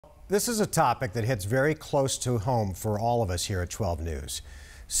This is a topic that hits very close to home for all of us here at 12 News.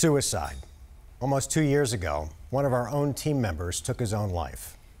 Suicide. Almost 2 years ago, one of our own team members took his own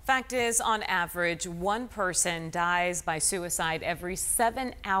life. Fact is, on average, one person dies by suicide every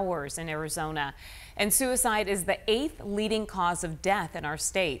 7 hours in Arizona. And suicide is the 8th leading cause of death in our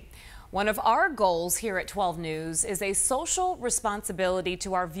state. One of our goals here at 12 News is a social responsibility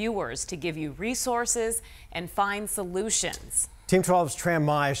to our viewers to give you resources and find solutions. Team 12's Tram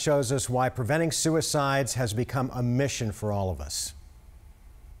Mai shows us why preventing suicides has become a mission for all of us.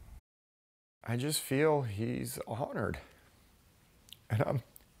 I just feel he's honored, and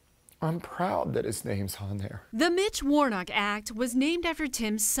I'm proud that his name's on there. The Mitch Warnock Act was named after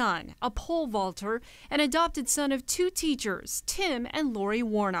Tim's son, a pole vaulter and adopted son of 2 teachers, Tim and Lori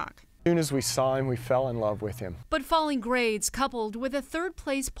Warnock. As soon as we saw him, we fell in love with him. But falling grades coupled with a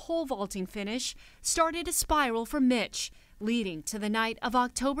 3rd-place pole vaulting finish started a spiral for Mitch, leading to the night of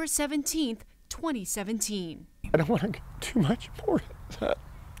October 17th, 2017. I don't want to get too much more into that.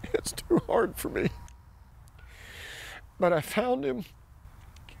 It's too hard for me. But I found him.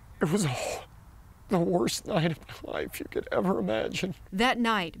 It was the worst night of my life you could ever imagine. That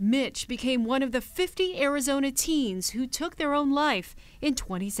night, Mitch became one of the 50 Arizona teens who took their own life in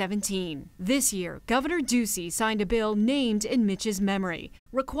 2017. This year, Governor Ducey signed a bill named in Mitch's memory,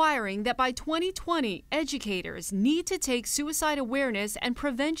 requiring that by 2020, educators need to take suicide awareness and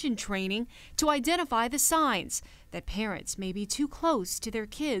prevention training to identify the signs that parents may be too close to their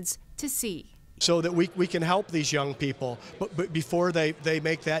kids to see. So that we can help these young people but before they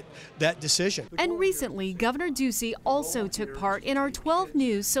make that decision. And recently, Governor Ducey also took part in our 12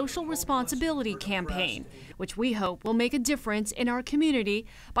 News social responsibility campaign, which we hope will make a difference in our community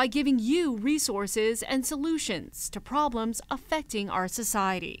by giving you resources and solutions to problems affecting our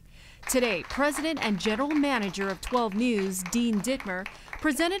society. Today, President and General Manager of 12 News, Dean Dittmer,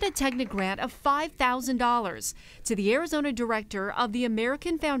 presented a Technic grant of $5,000 to the Arizona Director of the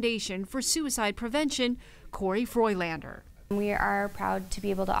American Foundation for Suicide Prevention, Corey Froylander. We are proud to be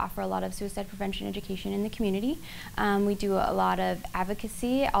able to offer a lot of suicide prevention education in the community. We do a lot of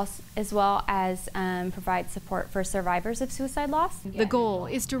advocacy as well as provide support for survivors of suicide loss. The goal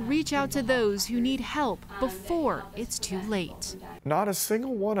is to reach out to those who need help before it's too late. Not a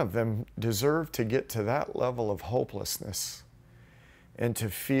single one of them deserved to get to that level of hopelessness and to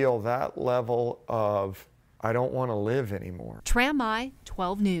feel that level of, I don't want to live anymore. Tram Mai,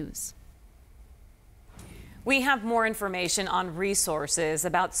 12 News. We have more information on resources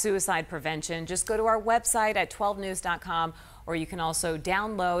about suicide prevention. Just go to our website at 12news.com, or you can also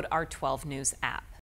download our 12 News app.